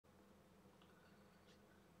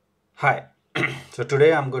Hi. So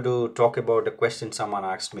today I'm going to talk about a question someone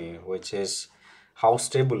asked me, which is how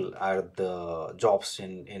stable are the jobs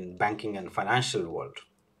in banking and financial world?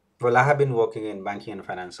 Well, I have been working in banking and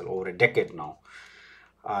financial over a decade now,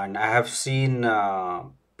 and I have seen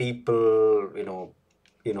people,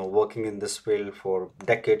 working in this field for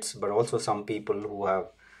decades, but also some people who have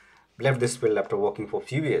left this field after working for a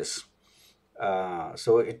few years.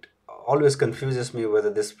 So it always confuses me whether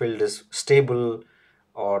this field is stable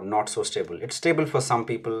or not so stable. It's stable for some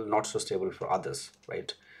people, not so stable for others,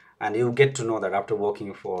 right? And you get to know that after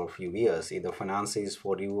working for a few years, either finance is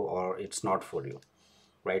for you or it's not for you,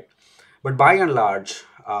 right? But by and large,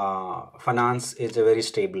 finance is a very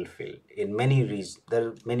stable field. In many reasons, there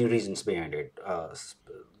are many reasons behind it.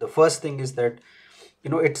 The first thing is that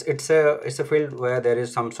it's a field where there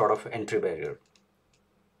is some sort of entry barrier.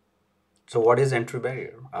 So, what is entry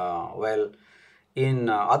barrier? Well, in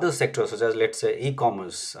other sectors, such as let's say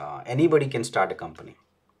e-commerce, anybody can start a company.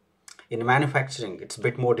 In manufacturing, it's a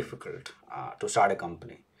bit more difficult to start a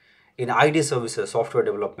company. In IT services, software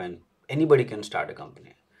development, anybody can start a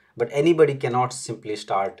company. But anybody cannot simply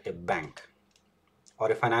start a bank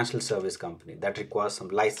or a financial service company. That requires some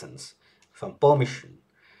license, some permission,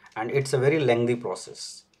 and it's a very lengthy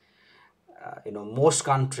process. Most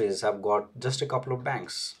countries have got just a couple of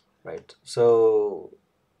banks, right? So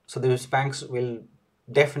these banks will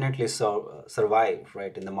definitely survive,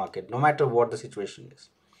 right, in the market, no matter what the situation is,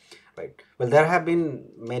 right? Well, there have been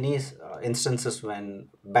many instances when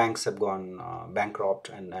banks have gone bankrupt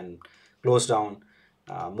and closed down.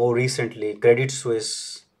 More recently, Credit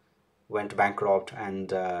Suisse went bankrupt,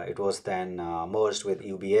 and it was then merged with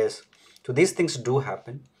UBS. So these things do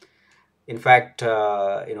happen. In fact,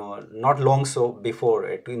 not long so before,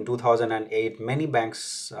 in 2008, many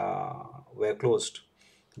banks were closed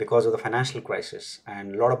because of the financial crisis,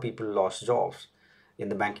 and a lot of people lost jobs in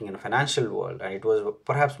the banking and financial world. And it was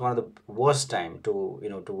perhaps one of the worst time to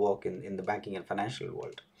work in the banking and financial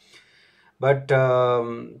world. But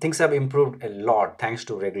things have improved a lot thanks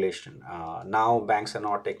to regulation. Now banks are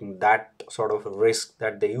not taking that sort of risk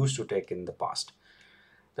that they used to take in the past.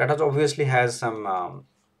 That has obviously has some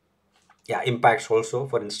yeah, impacts also.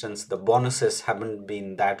 For instance, the bonuses haven't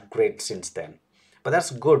been that great since then, but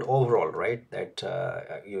that's good overall, right? That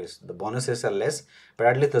yes, the bonuses are less, but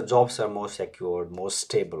at least the jobs are more secured, more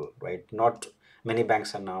stable, right? Not many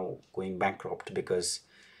banks are now going bankrupt because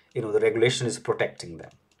the regulation is protecting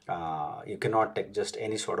them. You cannot take just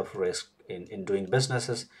any sort of risk in doing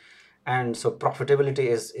businesses, and so profitability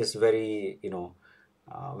is very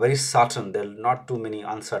very certain. There are not too many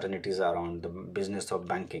uncertainties around the business of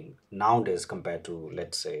banking nowadays compared to,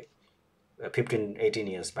 let's say, 15, 18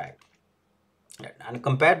 years back. And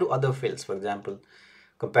compared to other fields, for example,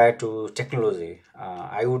 compared to technology,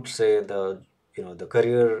 I would say the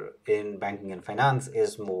career in banking and finance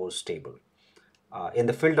is more stable. In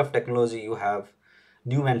the field of technology, you have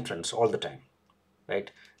new entrants all the time,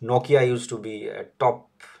 right? Nokia used to be a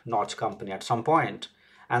top-notch company at some point,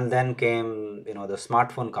 and then came the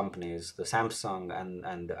smartphone companies, the Samsung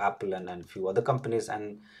and the Apple and few other companies,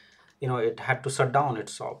 and it had to shut down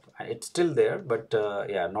its shop. And it's still there, but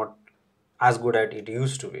yeah, not as good as it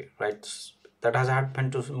used to be, right? That has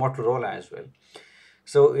happened to Motorola as well.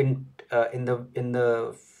 So in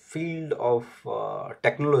the field of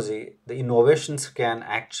technology, the innovations can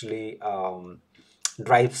actually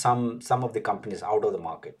drive some of the companies out of the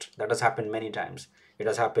market. That has happened many times. It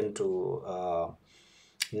has happened to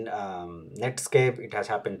Netscape. It has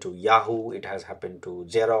happened to Yahoo. It has happened to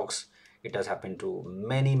Xerox. It has happened to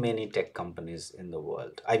many tech companies in the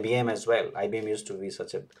world. IBM as well. IBM used to be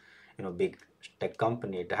such a big tech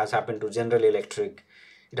company. It has happened to General Electric.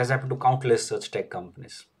 It has happened to countless such tech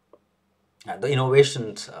companies. The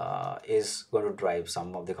innovations is going to drive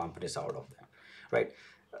some of the companies out of them, right?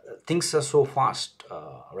 Things are so fast,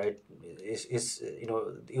 right? Is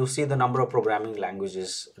you see the number of programming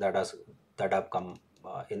languages that have come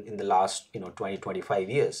in the last 20-25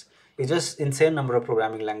 years. It's just insane number of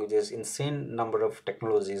programming languages, insane number of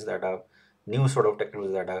technologies that are new sort of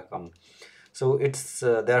technologies that have come. So it's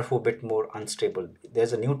therefore a bit more unstable.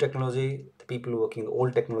 There's a new technology, the people working the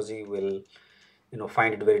old technology will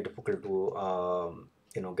find it very difficult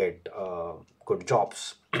to get good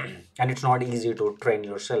jobs. And it's not easy to train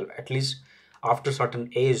yourself, at least after certain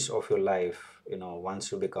age of your life.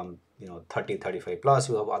 Once you become 30, 35 plus,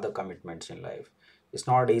 you have other commitments in life. It's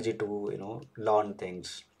not easy to learn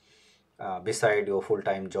things beside your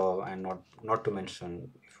full-time job, and not to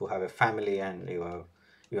mention if you have a family and you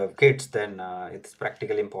have kids, then it's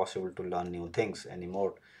practically impossible to learn new things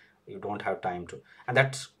anymore. You don't have time to, and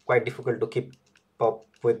that's quite difficult to keep up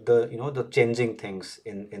with the the changing things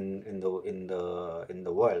in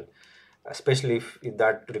the world, especially if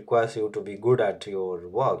that requires you to be good at your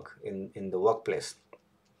work in the workplace.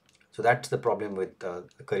 So that's the problem with the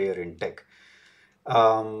career in tech.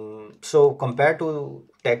 So compared to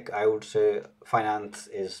tech, I would say finance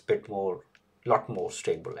is bit more, lot more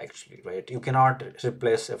stable actually, right? You cannot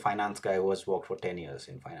replace a finance guy who has worked for 10 years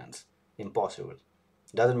in finance. Impossible.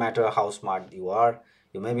 Doesn't matter how smart you are.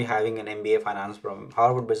 You may be having an MBA finance from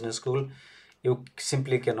Harvard Business School. You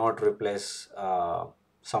simply cannot replace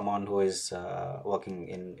someone who is working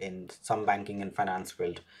in some banking and finance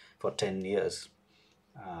field for 10 years.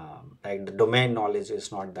 Like the domain knowledge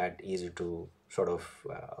is not that easy to sort of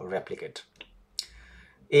replicate.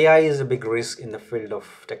 AI is a big risk in the field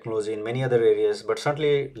of technology in many other areas, but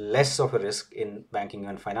certainly less of a risk in banking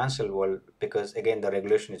and financial world because again the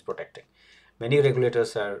regulation is protecting. Many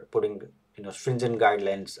regulators are putting stringent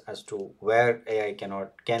guidelines as to where AI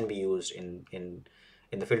can be used in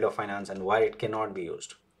the field of finance and why it cannot be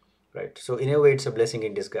used. Right. So in a way it's a blessing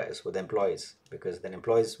in disguise with employees because then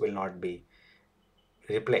employees will not be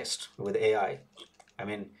replaced with AI. I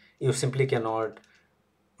mean, you simply cannot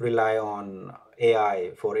rely on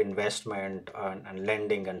AI for investment and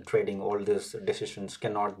lending and trading. All these decisions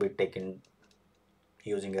cannot be taken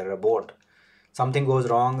using a robot. Something goes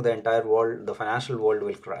wrong, the entire world, the financial world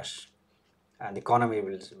will crash and the economy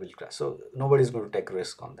will crash. So nobody's going to take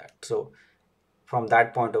risk on that. So from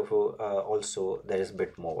that point of view, also there is a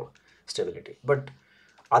bit more stability. But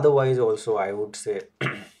otherwise, also I would say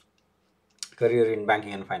career in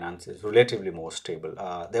banking and finance is relatively more stable.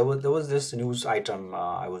 There was this news item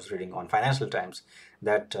I was reading on Financial Times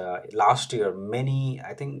that last year many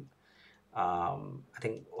I think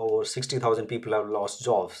over 60,000 people have lost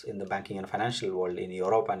jobs in the banking and financial world in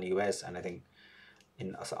Europe and US, and I think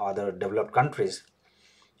in other developed countries,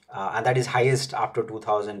 and that is highest after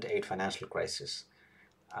 2008 financial crisis.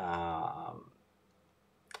 Um,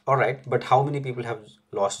 all right, but how many people have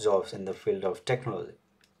lost jobs in the field of technology?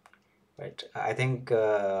 Right. I think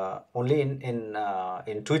only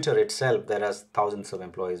in Twitter itself there has thousands of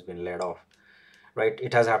employees been laid off. Right.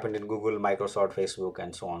 It has happened in Google, Microsoft, Facebook,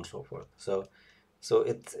 and so on and so forth. So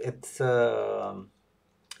it's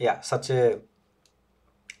yeah, such a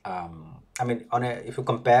I mean, if you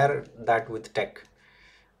compare that with tech,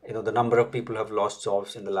 the number of people who have lost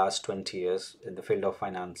jobs in the last 20 years in the field of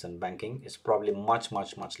finance and banking is probably much,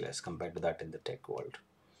 much, much less compared to that in the tech world.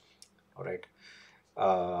 All right.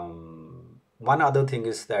 One other thing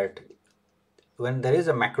is that when there is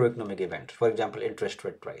a macroeconomic event, for example, interest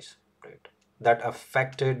rate rise, right, that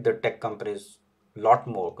affected the tech companies a lot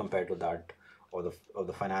more compared to that of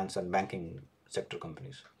the finance and banking sector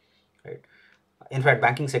companies, right? In fact,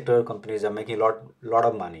 banking sector companies are making lot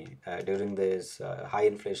of money during these high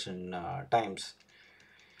inflation times,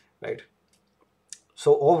 right?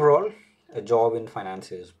 So overall, a job in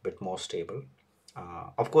finance is a bit more stable.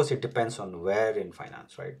 Of course, it depends on where in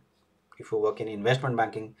finance, right? If you work in investment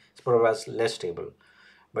banking, it's probably less stable.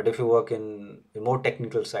 But if you work in the more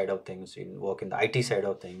technical side of things, you work in the IT side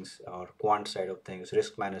of things or quant side of things,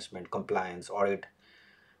 risk management, compliance, audit,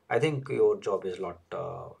 I think your job is lot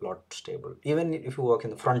stable. Even if you work in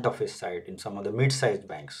the front office side in some of the mid-sized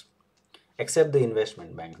banks, except the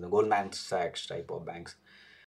investment banks, the Goldman Sachs type of banks,